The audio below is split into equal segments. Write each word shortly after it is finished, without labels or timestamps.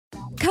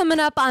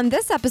Coming up on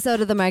this episode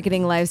of the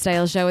Marketing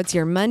Lifestyle Show, it's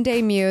your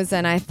Monday Muse,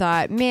 and I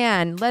thought,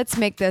 man, let's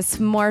make this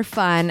more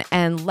fun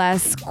and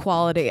less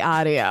quality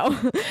audio.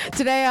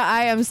 Today,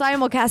 I am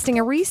simulcasting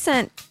a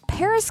recent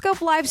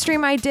Periscope live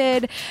stream I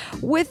did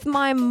with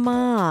my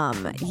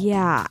mom.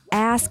 Yeah,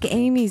 ask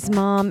Amy's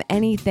mom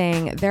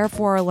anything,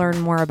 therefore learn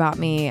more about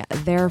me,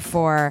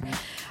 therefore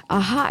a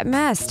hot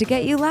mess to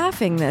get you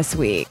laughing this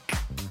week.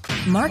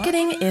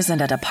 Marketing isn't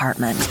a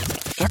department,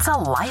 it's a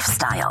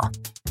lifestyle.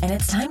 And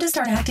it's time to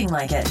start acting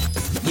like it.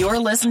 You're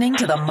listening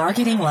to the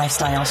Marketing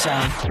Lifestyle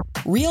Show.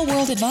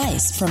 Real-world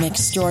advice from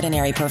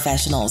extraordinary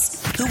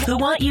professionals who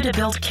want you to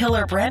build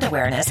killer brand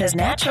awareness as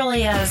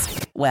naturally as,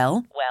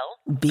 well,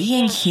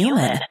 being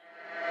human.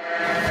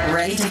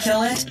 Ready to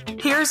kill it?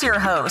 Here's your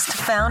host,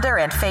 founder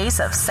and face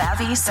of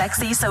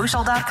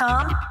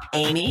SavvySexySocial.com,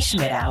 Amy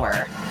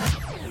Schmittauer.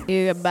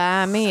 You could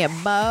buy me a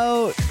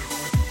boat.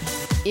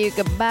 You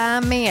could buy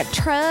me a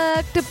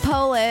truck to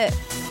pull it.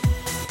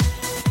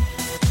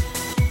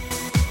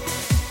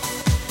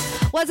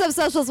 What's up,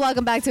 socials?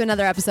 Welcome back to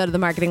another episode of the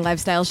Marketing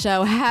Lifestyle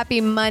Show. Happy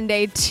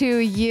Monday to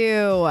you.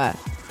 Well,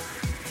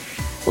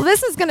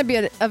 this is going to be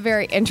a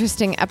very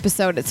interesting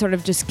episode. It sort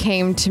of just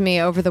came to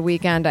me over the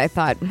weekend. I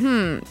thought,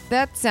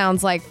 that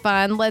sounds like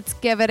fun. Let's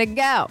give it a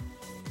go.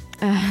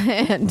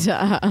 And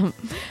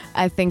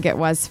I think it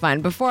was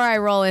fun. Before I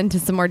roll into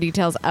some more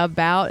details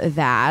about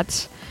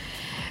that,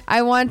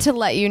 I want to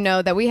let you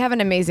know that we have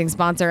an amazing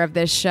sponsor of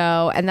this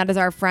show, and that is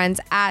our friends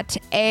at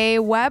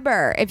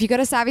Aweber. If you go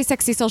to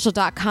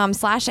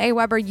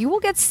SavvySexySocial.com/Aweber, you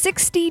will get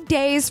 60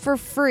 days for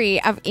free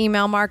of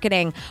email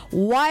marketing.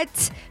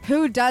 What?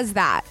 Who does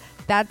that?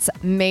 That's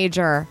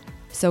major.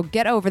 So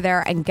get over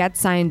there and get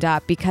signed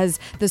up, because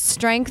the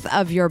strength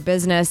of your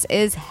business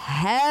is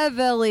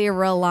heavily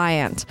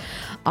reliant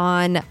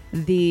on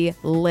the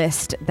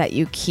list that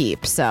you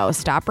keep. So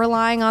stop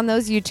relying on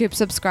those YouTube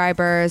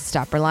subscribers.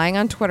 Stop relying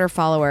on Twitter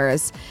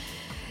followers.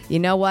 You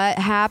know what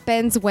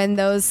happens when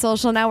those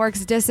social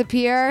networks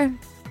disappear?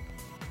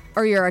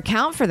 Or your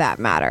account, for that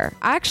matter.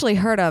 I actually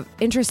heard an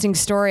interesting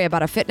story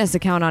about a fitness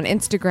account on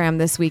Instagram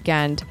this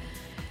weekend.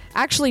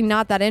 Actually,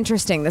 not that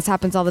interesting. This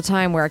happens all the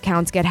time, where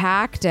accounts get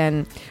hacked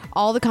and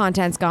all the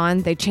content's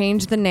gone. They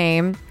change the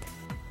name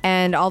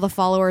and all the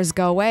followers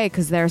go away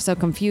because they're so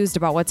confused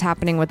about what's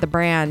happening with the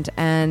brand.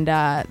 And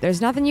there's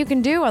nothing you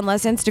can do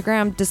unless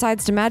Instagram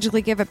decides to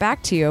magically give it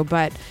back to you.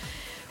 But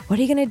what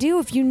are you going to do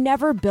if you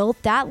never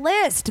built that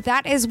list?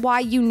 That is why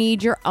you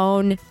need your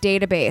own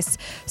database.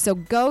 So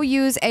go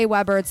use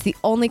Aweber. It's the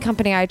only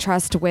company I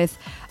trust with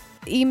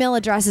email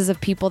addresses of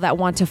people that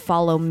want to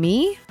follow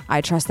me. I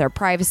trust their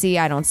privacy.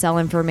 I don't sell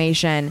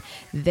information.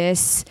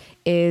 This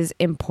is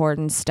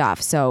important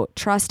stuff. So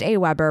trust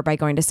Aweber by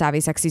going to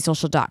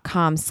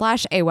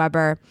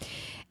SavvySexySocial.com/Aweber,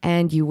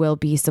 and you will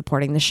be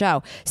supporting the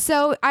show.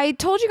 So I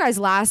told you guys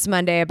last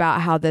Monday about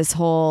how this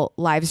whole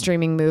live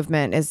streaming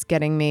movement is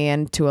getting me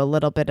into a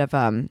little bit of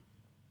a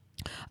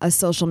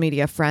social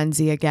media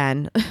frenzy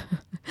again.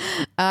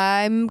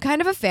 I'm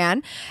kind of a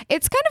fan.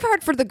 It's kind of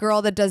hard for the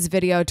girl that does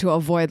video to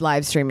avoid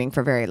live streaming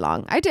for very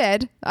long. I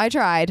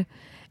tried.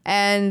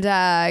 And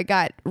I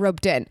got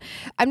roped in.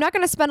 I'm not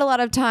going to spend a lot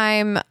of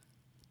time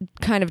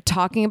kind of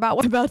talking about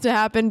what's about to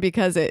happen,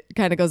 because it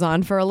kind of goes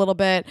on for a little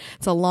bit.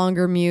 It's a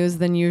longer muse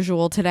than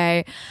usual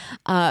today.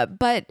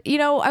 But, you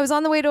know, I was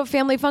on the way to a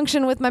family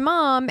function with my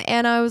mom,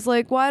 and I was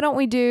like, why don't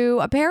we do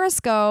a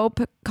Periscope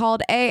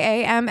called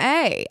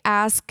AAMA?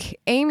 Ask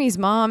Amy's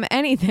mom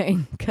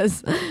anything,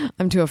 because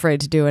I'm too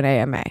afraid to do an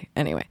AMA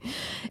anyway.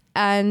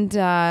 And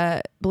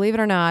believe it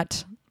or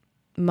not,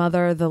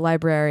 Mother, the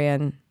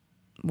librarian,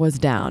 was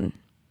down.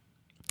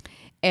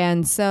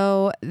 And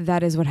so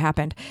that is what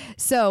happened.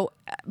 So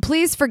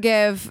please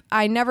forgive,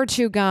 I never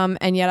chew gum,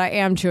 and yet I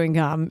am chewing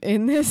gum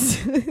in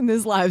this in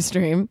this live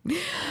stream.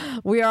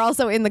 We are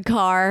also in the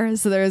car,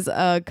 so there's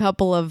a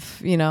couple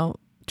of,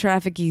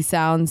 traffic-y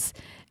sounds.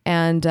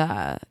 And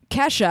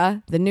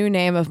Kesha, the new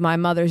name of my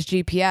mother's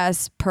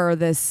GPS per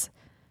this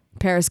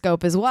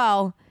Periscope as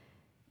well,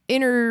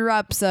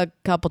 interrupts a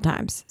couple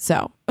times.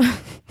 So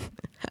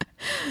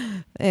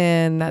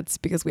and that's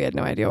because we had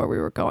no idea where we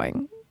were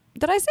going.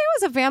 Did I say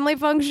it was a family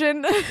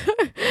function?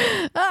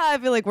 I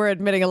feel like we're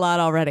admitting a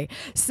lot already.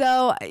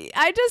 So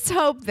I just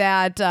hope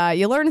that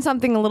you learned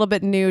something a little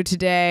bit new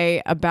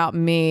today about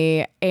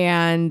me,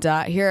 and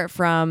hear it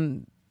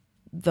from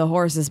the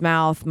horse's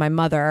mouth, my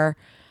mother,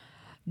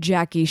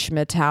 Jackie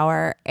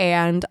Schmittauer,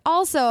 and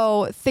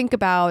also think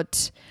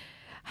about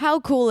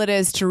how cool it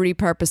is to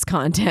repurpose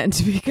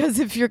content, because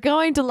if you're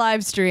going to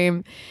live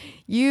stream,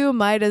 you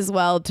might as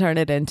well turn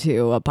it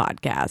into a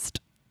podcast.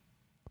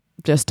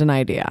 Just an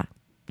idea.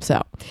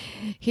 So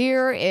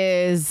here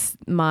is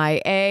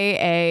my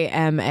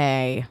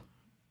AAMA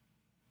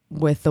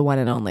with the one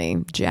and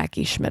only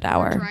Jackie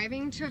Schmittauer. We're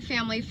driving to a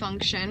family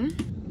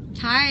function.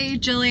 Hi,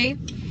 Julie.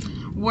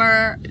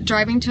 We're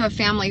driving to a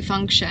family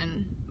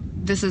function.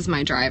 This is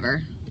my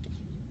driver,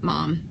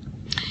 Mom.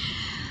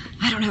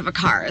 I don't have a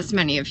car, as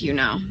many of you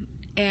know.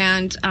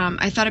 And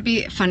I thought it'd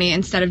be funny,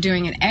 instead of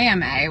doing an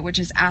AMA, which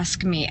is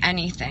Ask Me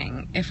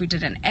Anything, if we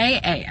did an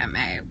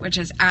AAMA, which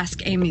is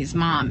Ask Amy's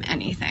Mom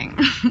Anything.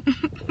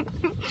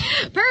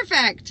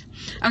 Perfect.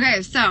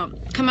 Okay, so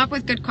come up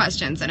with good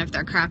questions, and if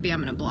they're crappy, I'm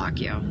gonna block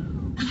you.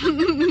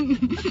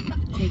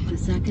 Take the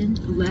second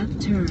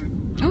left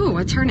turn. Oh,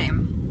 what's her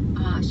name?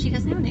 She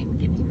doesn't have a name.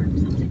 Give me her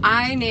something.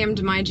 I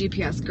named my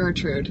GPS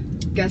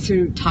Gertrude. Guess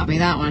who taught me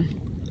that one?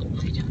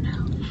 I don't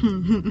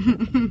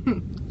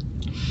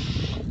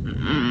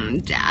know.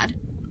 Dad.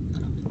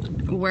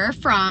 Where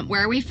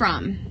are we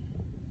from?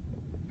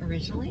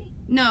 Originally?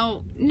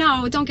 No,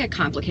 don't get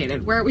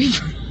complicated. Where are we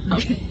from?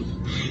 Okay.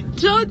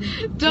 don't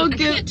I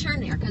get. can't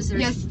turn there because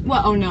there's. Yes.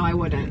 Well, oh no, I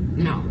wouldn't.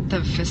 No.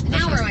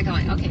 Now where am I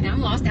going? Okay, now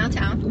I'm lost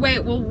downtown.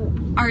 Wait. Well,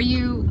 are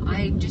you?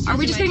 Are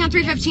we just getting on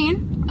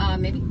 315?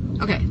 Maybe.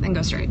 Okay, then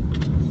go straight.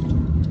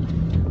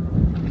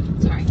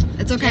 Sorry.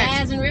 It's okay.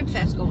 Jazz and Rib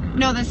Fest going on.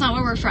 No, that's not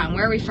where we're from.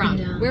 Where are we from?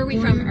 Where are we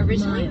from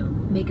originally?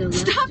 Make a left.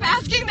 Stop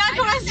asking that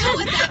question. I don't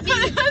know what that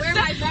means. Where am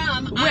I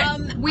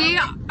from? We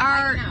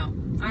are.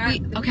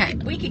 Okay.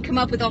 We could come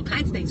up with all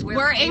kinds of things.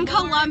 We're in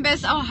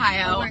Columbus,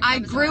 Ohio. I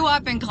grew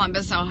up in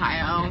Columbus,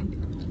 Ohio. Okay.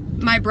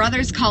 My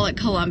brothers call it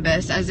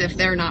Columbus as if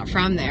they're not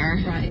from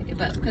there. Right,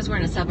 but because we're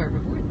in a suburb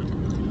of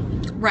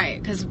Worthington.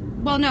 Right,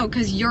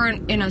 because you're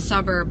in a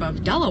suburb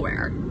of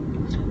Delaware.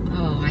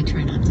 Oh, I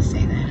try not to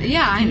say that.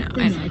 Yeah, I know.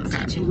 The next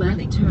Okay.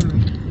 left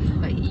turn.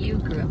 But you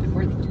grew up in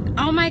Worthington.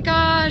 Oh my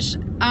gosh.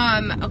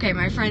 Okay,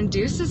 my friend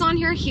Deuce is on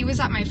here. He was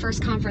at my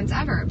first conference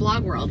ever at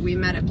Blog World. We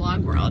met at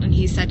Blog World, and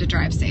he said to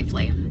drive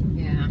safely.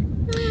 Yeah.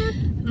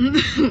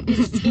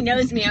 He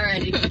knows me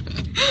already.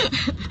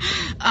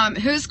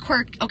 Who's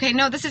quirky? Okay,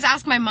 no, this is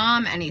Ask My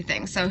Mom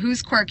Anything. So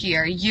who's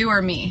quirkier, you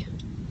or me?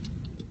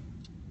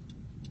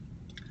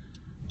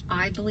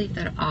 I believe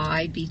that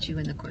I beat you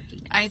in the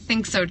quirkiness. I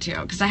think so too,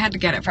 because I had to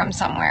get it from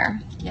somewhere.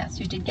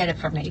 Yes, you did get it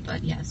from me,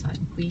 but yes,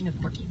 I'm queen of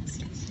quirkiness.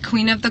 Yes.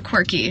 Queen of the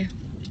quirky.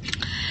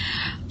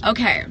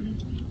 Okay.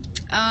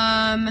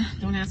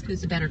 Don't ask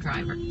who's the better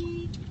driver.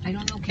 I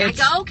don't know. Can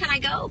I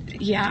go?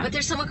 Yeah. But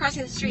there's someone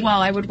crossing the street.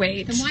 Well, I would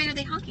wait. Then why are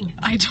they honking?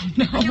 I don't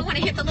know. I don't want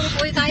to hit the little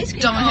boy with the ice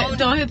cream cone.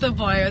 Don't hit the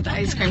boy with the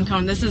ice cream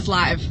cone. This is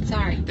live.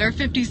 Sorry. There are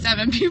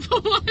 57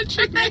 people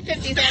watching.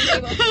 57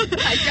 people.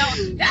 I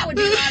don't. That would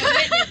be a lot of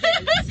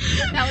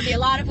witnesses. That would be a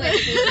lot of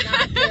witnesses.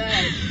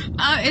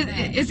 Not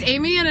good. Is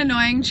Amy an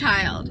annoying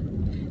child?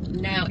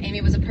 No, Amy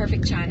was a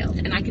perfect child.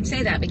 And I can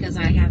say that because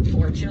I have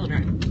 4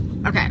 children.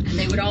 Okay. And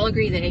they would all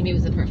agree that Amy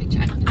was the perfect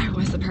child. I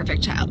was the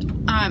perfect child.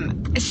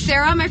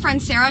 Sarah, my friend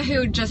Sarah,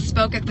 who just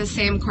spoke at the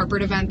same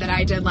corporate event that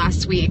I did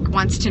last week,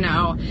 wants to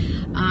know,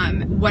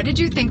 what did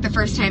you think the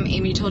first time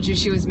Amy told you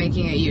she was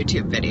making a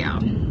YouTube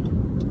video?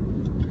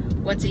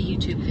 What's a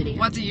YouTube video?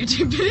 What's a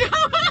YouTube video?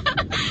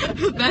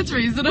 That's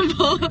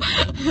reasonable.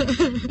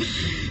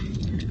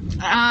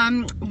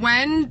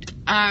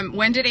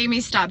 When did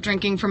Amy stop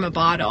drinking from a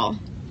bottle?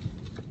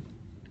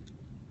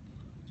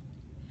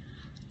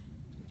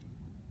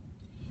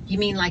 You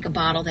mean like a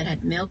bottle that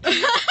had milk in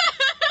it?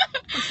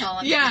 That's all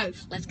I'm Yes.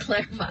 saying. Let's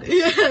clarify.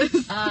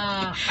 Yes.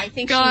 I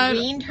think God. she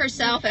weaned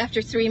herself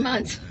after 3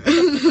 months.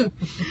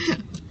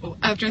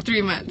 After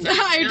 3 months.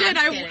 I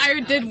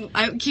did.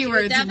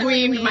 Keywords,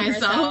 Definitely weaned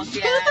myself. herself.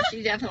 Yeah,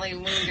 she definitely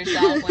weaned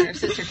herself when her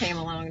sister came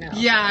along. Now.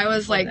 Yeah, I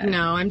was like,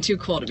 no, I'm too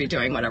cool to be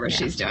doing whatever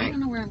she's I don't doing.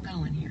 know where I'm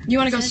going here. You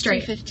want to It go says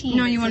straight? 315.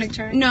 No, It you want says to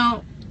turn.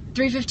 No,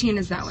 315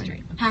 is that way.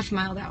 Straight. Half a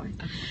mile that way.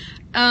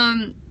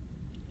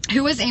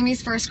 Who was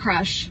Amy's first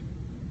crush?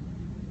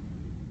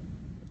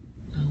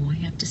 Oh, I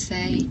have to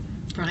say,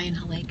 Brian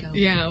Haleko.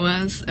 Yeah, it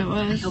was.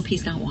 I hope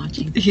he's not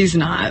watching. He's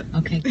not.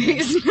 Okay. Good.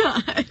 He's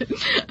not.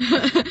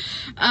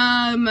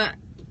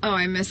 Oh,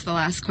 I missed the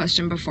last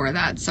question before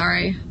that.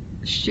 Sorry.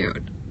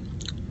 Shoot.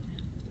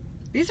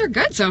 These are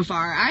good so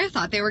far. I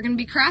thought they were going to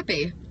be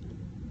crappy.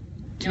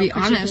 To be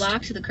honest. You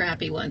blocked the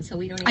crappy ones, so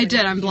we don't. I Even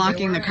did. know I'm if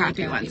blocking there the were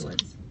crappy any ones.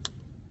 ones.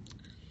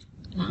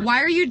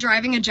 Why are you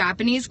driving a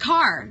Japanese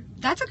car?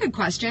 That's a good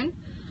question.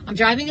 I'm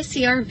driving a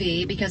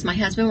CRV because my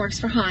husband works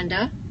for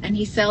Honda and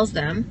he sells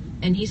them,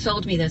 and he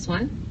sold me this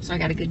one, so I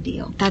got a good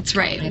deal. That's I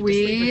right. have to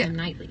sleep with him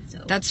nightly,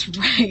 so. That's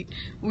right.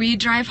 We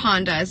drive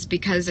Hondas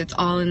because it's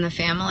all in the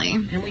family.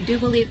 And we do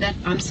believe that.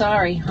 I'm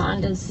sorry,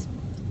 Hondas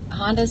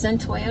and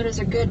Toyotas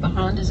are good, but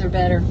Hondas are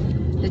better.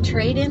 The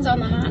trade-ins on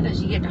the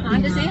Hondas, you get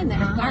Hondas in that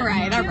have All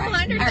right.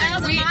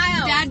 200,000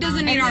 miles. Dad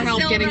doesn't need And our they help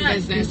still getting run.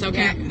 business,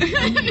 okay?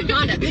 Yeah.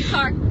 Honda, good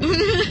car.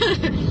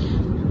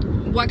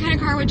 What kind of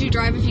car would you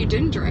drive if you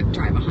didn't drive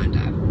a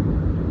Honda?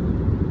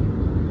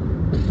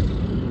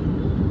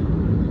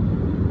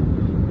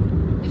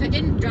 If I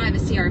didn't drive a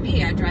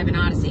CRV, I'd drive an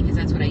Odyssey because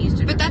that's what I used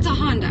to drive. But that's a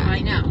Honda. I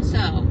know.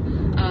 So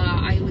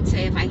I would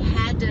say if I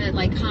had to,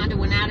 like Honda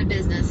went out of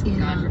business,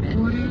 God forbid.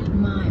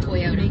 Mile.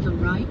 Toyota. Make a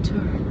right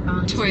turn.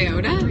 onto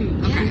Toyota? 3.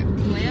 Okay.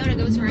 Toyota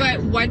goes for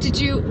But what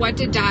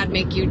did Dad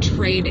make you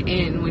trade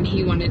in when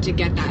he wanted to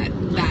get that?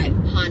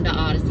 Honda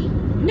Odyssey.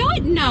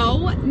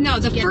 No.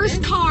 The Get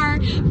first this? car,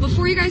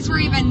 before you guys were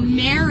even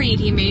married,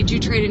 he made you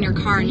trade in your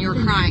car and you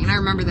were crying. And I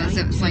remember this.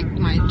 It was like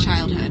my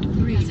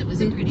childhood. Because it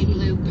was a pretty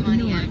blue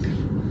Pontiac.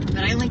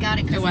 but I only got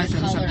it because It of the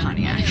wasn't some color.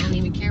 Pontiac. I don't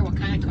even care what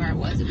kind of car it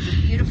was. It was a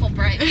beautiful,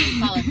 bright blue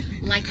color,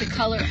 like the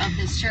color of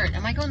this shirt.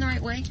 Am I going the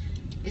right way?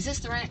 Is this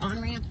the right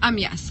on-ramp?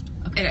 Yes,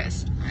 it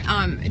is.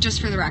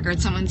 Just for the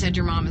record, someone said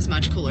your mom is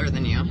much cooler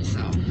than you,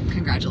 so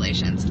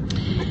congratulations.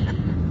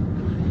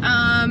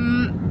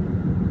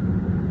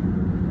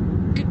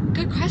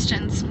 Good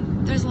questions.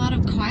 There's a lot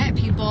of quiet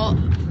people.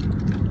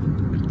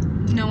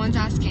 No one's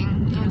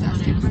asking. No one's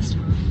asking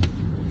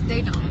questions.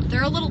 They don't.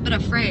 They're a little bit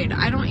afraid.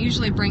 I don't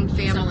usually bring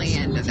family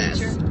into this.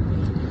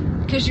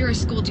 Because you're a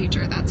school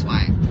teacher, that's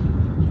why.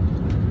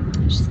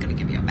 She's gonna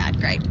give you a bad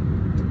grade.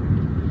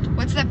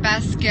 What's the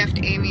best gift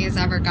Amy has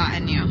ever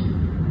gotten you?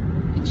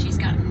 And she's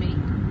gotten me.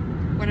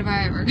 What have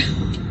I ever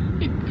gotten?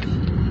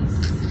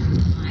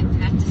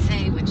 I have to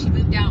say, when she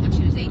moved out when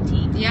she was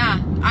 18. Yeah,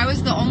 I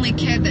was the only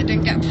kid that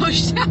didn't get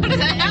pushed out of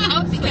the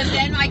house. Because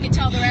then I could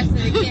tell the rest of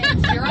the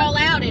kids, you're all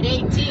out at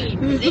 18.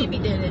 Because Amy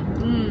did it.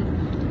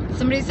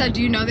 Somebody said,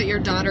 do you know that your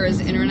daughter is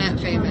internet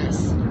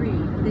famous?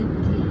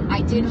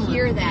 I did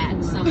hear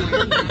that somewhere.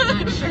 I'm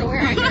not sure where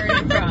I heard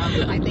it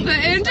from. I think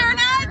The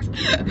internet?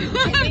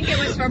 I think it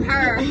was from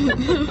her.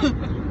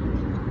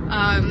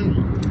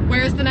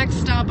 Where's the next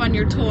stop on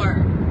your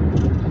tour?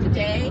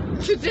 Today,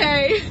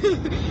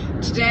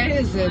 Today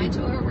is my in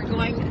tour, we're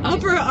going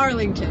Upper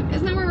Arlington.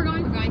 Isn't that where we're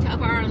going? We're going to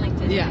Upper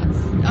Arlington. Yeah,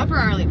 Upper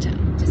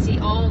Arlington. To see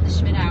all the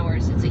Schmidt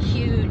hours. It's a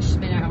huge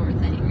Schmidt hour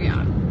thing.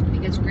 Yeah.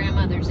 Because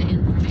grandmother's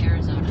in from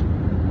Arizona.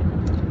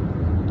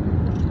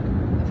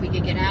 If we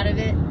could get out of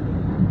it,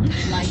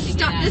 I'd like to get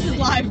Stop. out This of is it.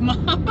 live,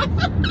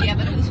 Mom. Yeah,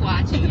 but who's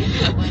watching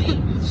it? Nobody.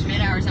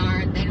 Schmidt hours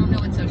aren't. They don't know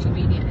what social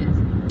media is.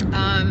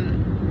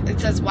 It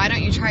says, why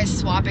don't you try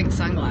swapping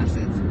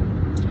sunglasses?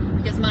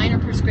 Because mine are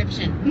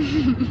prescription.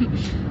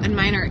 And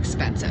mine are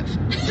expensive.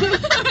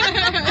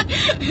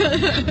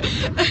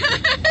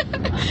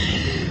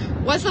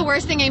 What's the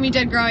worst thing Amy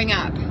did growing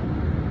up?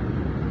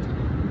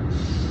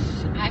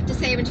 I have to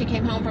say, when she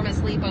came home from a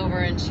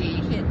sleepover and she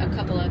hit a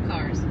couple of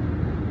cars.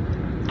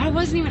 I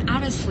wasn't even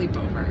at a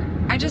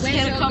sleepover. I just Went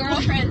hit to a a couple.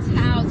 girlfriend's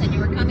house and you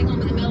were coming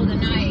home in the middle of the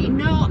night.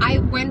 No, I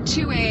went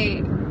to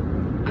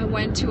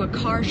a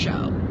car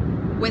show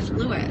with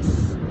Lewis.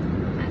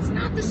 That's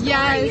not the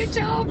story you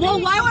told me.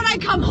 Well, why would I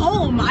come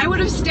home? I would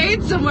have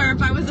stayed somewhere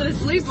if I was at a You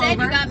said you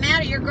sleepover. got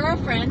mad at your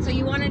girlfriend, so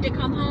you wanted to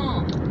come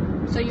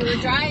home. So you were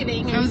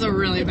driving. I was a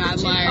really hit the bad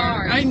two liar.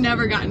 cars. I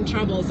never got in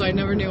trouble, so I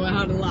never knew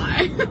how to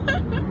lie.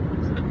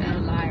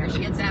 Bad liar. She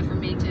gets that from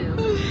me too.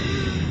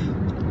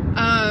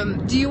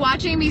 Do you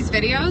watch Amy's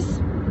videos?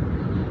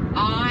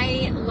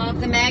 I love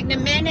the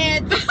Magnum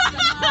Minutes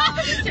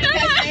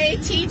because they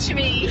teach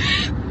me.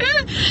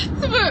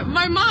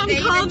 My mom They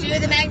even called. do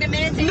the Magnum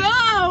Minutes.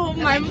 No,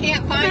 I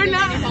can't find they're them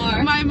not.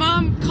 anymore. My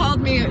mom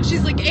called me.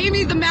 She's like,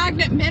 Amy, the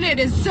Magnet Minute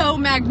is so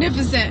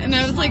magnificent, and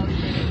I was like,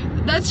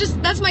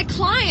 that's my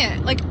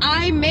client. Like,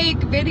 I make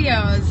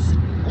videos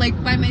like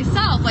by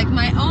myself, like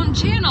my own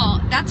channel.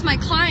 That's my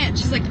client.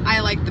 She's like, I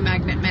like the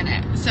Magnet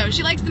Minute. So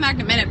she likes the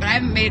Magnet Minute, but I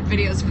haven't made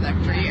videos for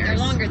them for years. They're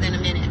longer than a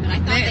minute, but I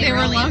thought They were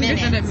were only longer a minute,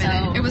 than a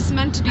minute. So It was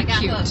meant to be I got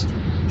cute. hooked.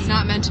 It's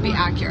not meant to be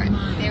accurate.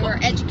 They were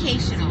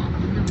educational.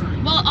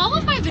 Well, all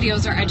of my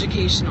videos are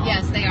educational.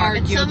 Yes, they are.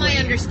 But some I arguably.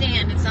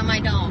 understand and some I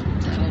don't.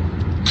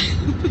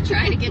 So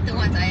try to get the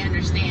ones I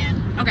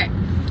understand. Okay.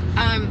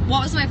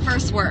 What was my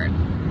first word?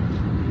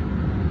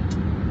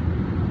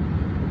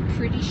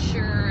 Pretty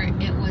sure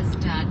it was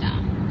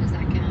Dada. Does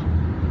that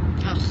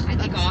count? Ugh, I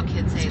think all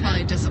kids say it's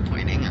probably that.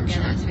 disappointing, I'm Yeah,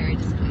 sure. that's very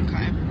disappointing.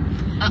 Okay.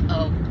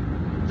 Uh-oh.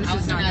 This That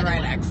is was not the another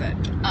right one. exit.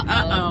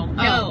 Uh-oh. No.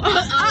 Uh-oh.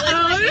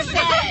 Uh-oh. This is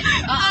what you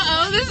said.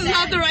 Uh-oh, this is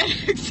not the right.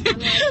 right exit. I'm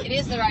like, it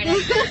is the right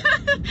exit.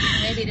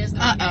 Maybe it is the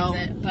right Uh-oh.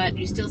 exit, but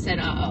you still said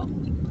uh-oh.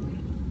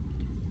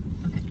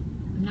 Okay.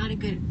 I'm not a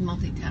good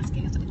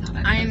multitasking as I thought I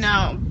was. I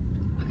know,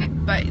 Okay.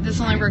 but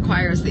this only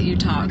requires that you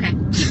talk. Okay.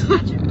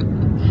 Gotcha.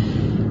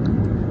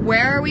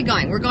 Where are we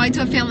going? We're going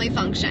to a family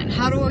function.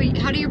 How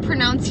do you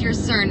pronounce your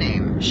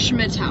surname?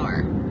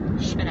 Schmidtauer.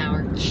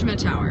 Schmidtauer.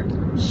 Schmidtauer.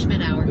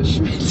 Schmidtauer.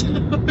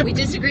 Schmidtauer. We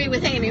disagree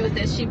with Amy with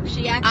this.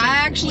 She I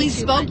actually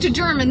spoke to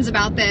Germans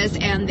about this,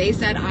 and they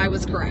said I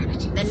was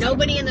correct. Then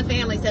nobody in the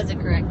family says it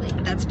correctly.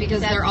 That's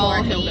because Except they're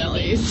all for Amy.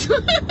 hillbillies.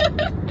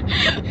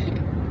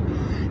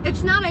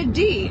 It's not a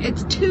D.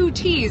 It's two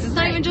T's. It's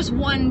not Right. even just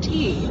one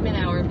T.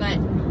 Schmidtauer, but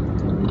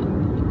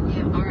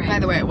yeah, all right. By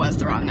the way, it was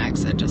the wrong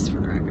exit, just for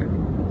the record.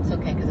 It's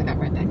okay because I got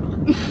right back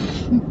on.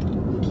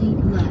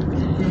 Keep left,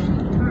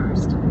 then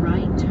first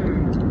right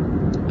turn.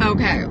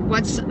 Okay,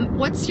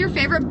 what's your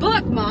favorite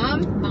book,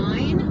 Mom?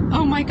 Mine?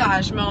 Oh my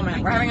gosh,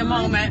 moment. We're having a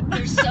moment.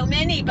 There's so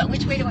many, but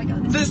which way do I go?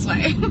 This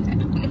way.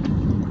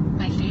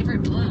 My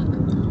favorite book.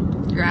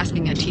 You're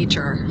asking a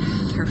teacher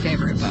her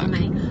favorite book.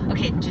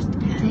 Okay, it just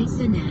Take depends.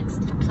 the next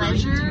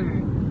Pleasure? right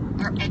turn.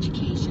 Or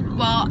educational.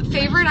 Well,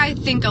 favorite I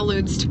think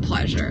alludes to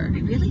pleasure. I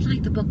really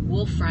like the book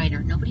Wolf Rider.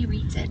 Nobody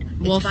reads it.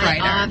 Wolf it's by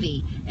Rider.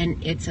 Avi,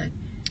 and it's a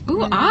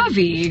Ooh,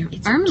 Avi.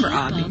 it's I a remember kid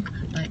Avi. book,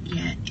 but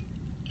yet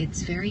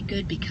it's very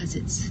good because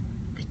it's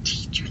the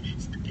teacher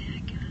that's the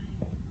bad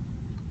guy.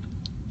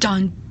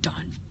 Dun,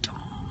 dun,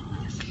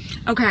 dun.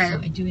 Okay.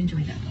 So I do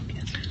enjoy that book.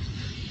 Yes.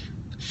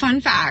 Fun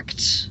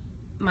fact,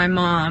 my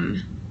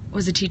mom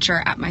was a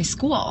teacher at my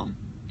school.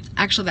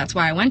 Actually, that's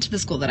why I went to the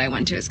school that I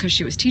went to, is because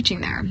she was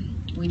teaching there.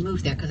 We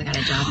moved there because I got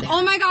a job there.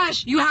 Oh my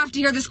gosh, you have to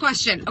hear this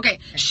question. Okay,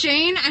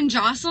 Shane and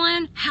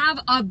Jocelyn have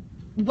a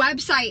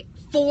website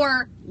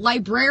for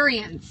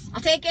librarians.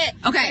 I'll take it.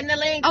 Okay. Send the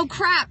link. Oh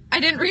crap,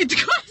 I didn't read the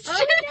question.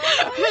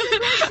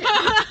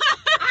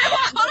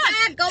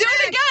 Go Do back.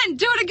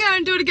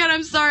 it again.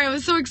 I'm sorry, I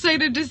was so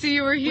excited to see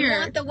you were We here.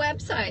 want the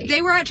website.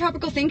 They were at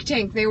Tropical Think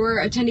Tank. They were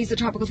attendees at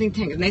Tropical Think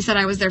Tank, and they said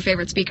I was their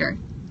favorite speaker.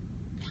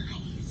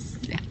 Nice.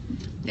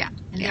 Yeah.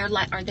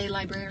 And are they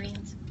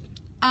librarians?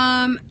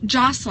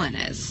 Jocelyn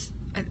is,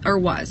 or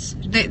was.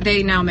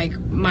 They now make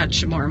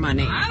much more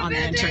money on the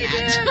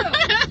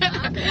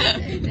internet.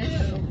 They do.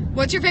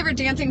 What's your favorite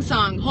dancing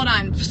song? Hold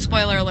on.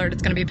 Spoiler alert,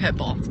 it's going to be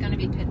Pitbull. It's going to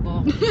be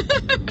Pitbull.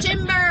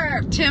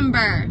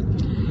 Timber.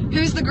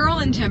 Who's the girl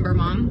in Timber,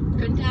 Mom?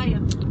 Couldn't tell you.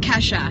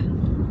 Kesha.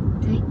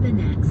 Take the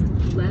next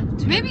left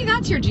turn. Maybe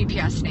that's your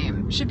GPS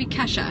name. Should be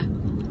Kesha.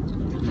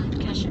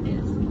 Kesha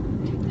is.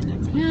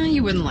 Yeah,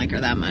 you wouldn't like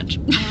her that much.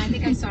 I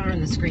think I saw her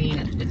on the screen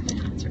at a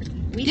Pitbull concert.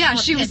 We Yeah,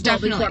 saw she was Pitbull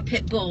definitely- before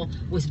Pitbull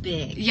was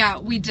big. Yeah,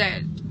 we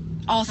did.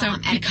 Also, At a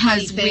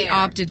because county we fair.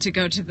 opted to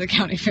go to the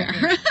county fair.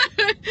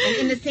 And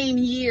in the same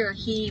year,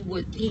 he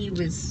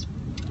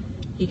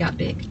got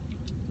big,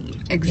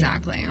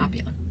 Exactly.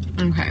 popular.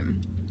 Okay.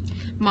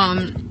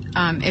 Mom,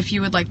 if you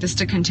would like this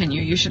to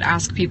continue, you should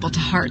ask people to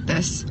heart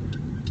this.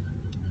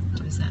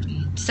 What does that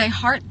mean? Say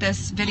heart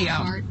this video.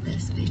 Heart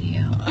this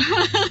video.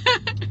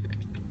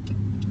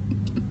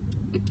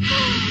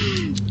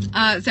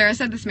 Sarah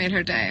said this made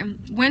her day.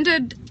 When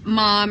did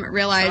Mom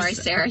realize... Sorry,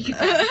 Sarah. You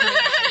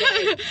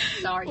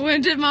Sorry.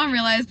 When did Mom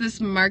realize this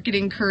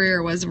marketing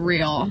career was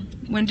real?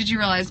 When did you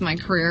realize my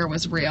career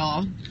was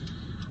real?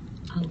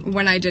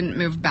 When I didn't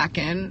move back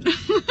in.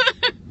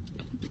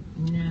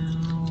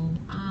 No.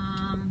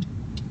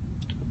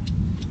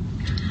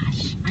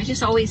 Gosh.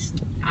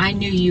 I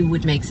knew you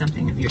would make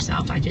something of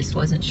yourself. I just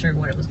wasn't sure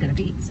what it was going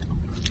to be, so.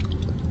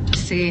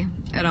 See,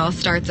 it all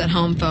starts at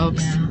home,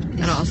 folks.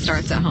 Yeah. It all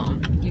starts at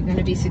home. You're going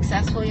to be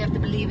successful, you have to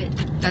believe it.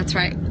 That's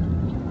right.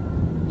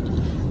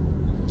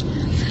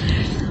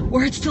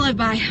 Words to live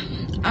by.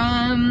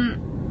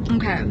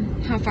 Okay.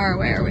 How far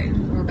away are we?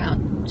 We're about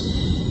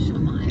a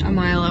mile. A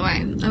mile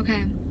away.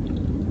 Okay.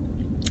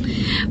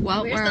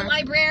 Well, Where's we're... the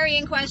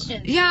librarian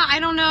question? Yeah, I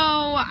don't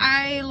know.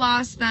 I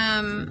lost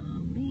them.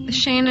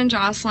 Shane and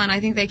Jocelyn, I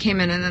think they came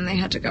in and then they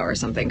had to go or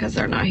something because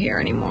they're not here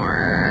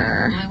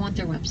anymore. I want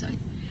their website.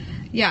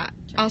 Yeah,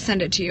 I'll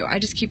send it to you. I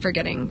just keep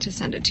forgetting to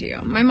send it to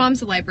you. My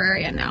mom's a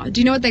librarian now.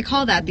 Do you know what they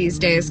call that these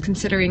days,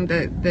 considering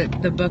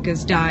the book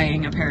is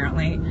dying,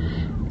 apparently?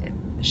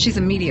 She's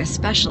a media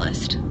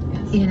specialist.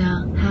 In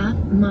a half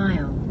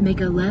mile,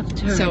 make a left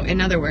turn. So,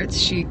 in other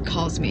words, she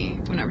calls me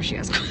whenever she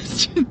has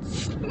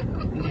questions.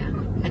 Yeah.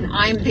 And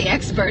I'm the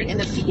expert in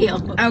the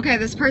field. Okay,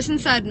 this person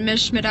said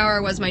Miss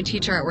Schmidauer was my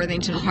teacher at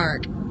Worthington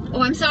Park.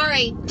 Oh, I'm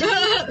sorry.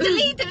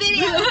 Delete the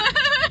video.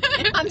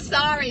 I'm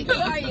sorry. Who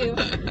are you?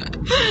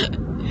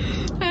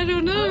 I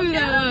don't know who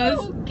that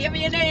was. Give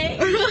me a name.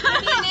 Give me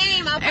a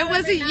name. I'll It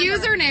was a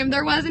username.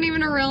 There wasn't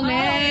even a real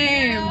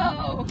name.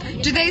 No.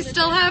 Do they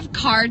still have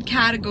card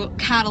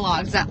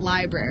catalogs at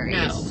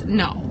libraries?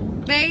 No.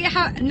 They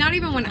have, not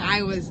even when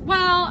I was,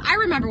 well, I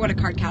remember what a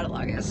card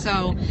catalog is,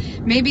 so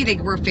maybe they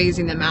were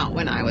phasing them out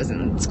when I was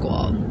in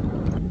school.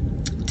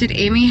 Did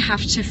Amy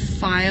have to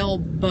file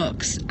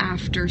books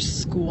after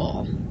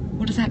school?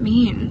 What does that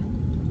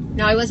mean?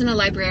 No, I wasn't a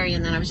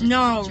librarian then. I was just a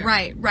No, teacher.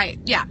 right,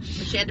 yeah.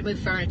 But she had to move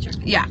furniture.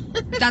 Yeah,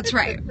 that's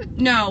right.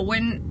 No,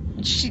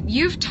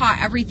 you've taught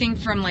everything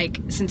from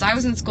since I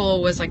was in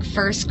school was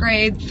first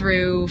grade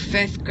through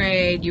 5th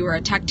grade. You were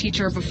a tech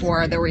teacher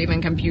before there were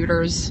even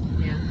computers.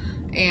 Yeah.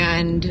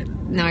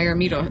 And now you're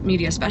a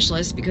media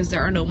specialist because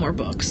there are no more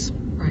books.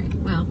 Right.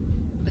 Well,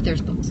 but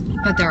there's books.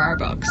 But there are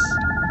books.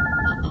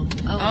 Uh-oh.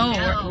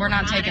 Oh, no. we're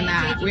not taking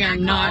that. We are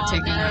not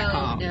taking that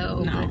call. No.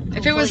 No. But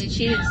If it was- hopefully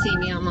she didn't see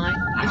me online.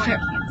 If it-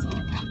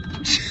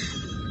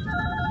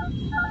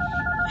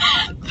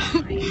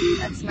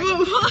 That's my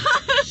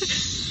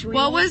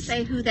What was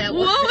say who that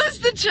was? What was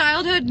the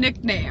childhood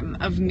nickname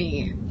of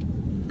me?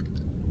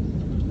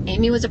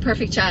 Amy was a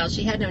perfect child.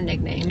 She had no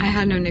nickname. I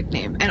had no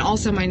nickname. And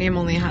also my name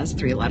only has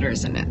 3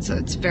 letters in it, so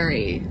it's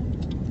very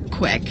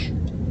quick.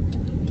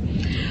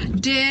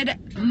 Did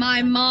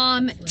my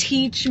mom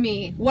teach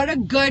me? What a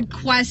good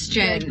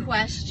question. Good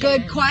question.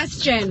 Good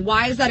question.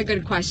 Why is that a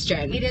good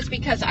question? It is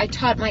because I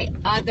taught my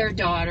other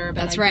daughter,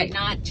 but That's I right. did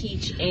not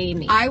teach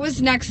Amy. I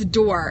was next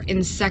door in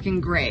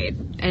 2nd grade,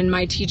 and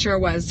my teacher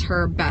was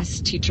her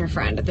best teacher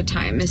friend at the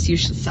time, Miss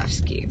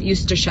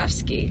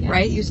Yushchevsky,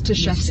 right?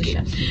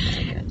 Yushchevsky.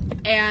 Very good.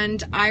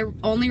 And I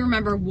only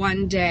remember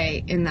one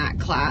day in that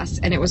class,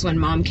 and it was when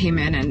Mom came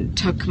in and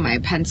took my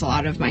pencil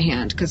out of my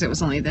hand because it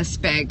was only this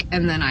big,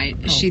 and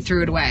then she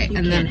threw it away, You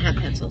and can't then have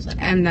pencils at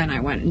and then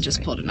I went and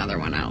just pulled another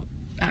one out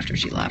after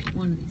she left.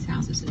 one of these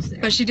houses is there.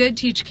 But she did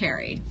teach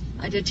Carrie.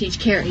 I did teach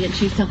Carrie, and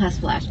she still has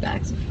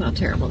flashbacks of how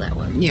terrible that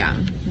was.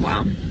 Yeah,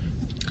 wow.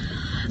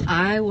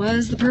 I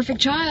was the perfect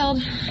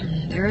child.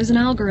 There is an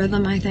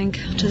algorithm, I think,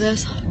 to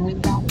this. And we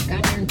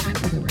got here in time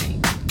for the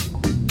rain.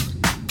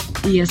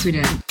 Yes, we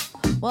did.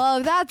 Well,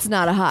 if that's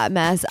not a hot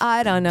mess,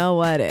 I don't know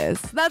what is.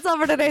 That's all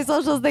for today's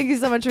socials. Thank you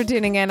so much for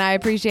tuning in. I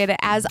appreciate it.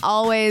 As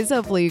always,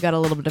 hopefully you got a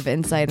little bit of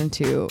insight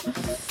into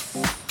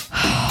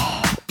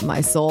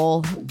my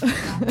soul.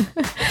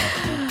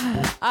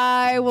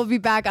 I will be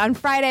back on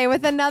Friday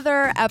with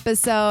another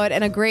episode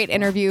and a great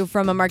interview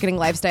from a marketing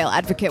lifestyle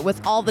advocate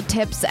with all the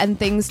tips and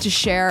things to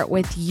share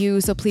with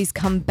you. So please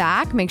come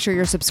back. Make sure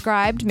you're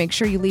subscribed. Make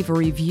sure you leave a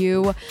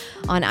review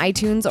on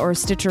iTunes or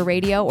Stitcher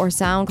Radio or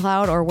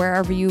SoundCloud or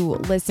wherever you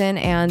listen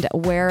and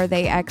where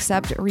they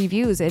accept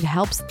reviews. It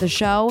helps the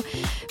show.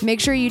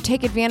 Make sure you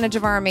take advantage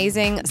of our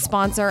amazing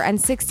sponsor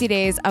and 60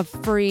 days of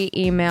free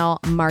email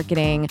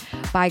marketing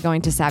by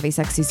going to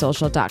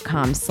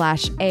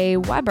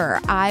SavvySexySocial.com/AWeber.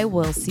 I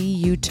will see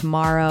you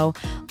tomorrow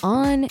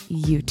on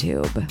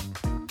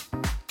YouTube.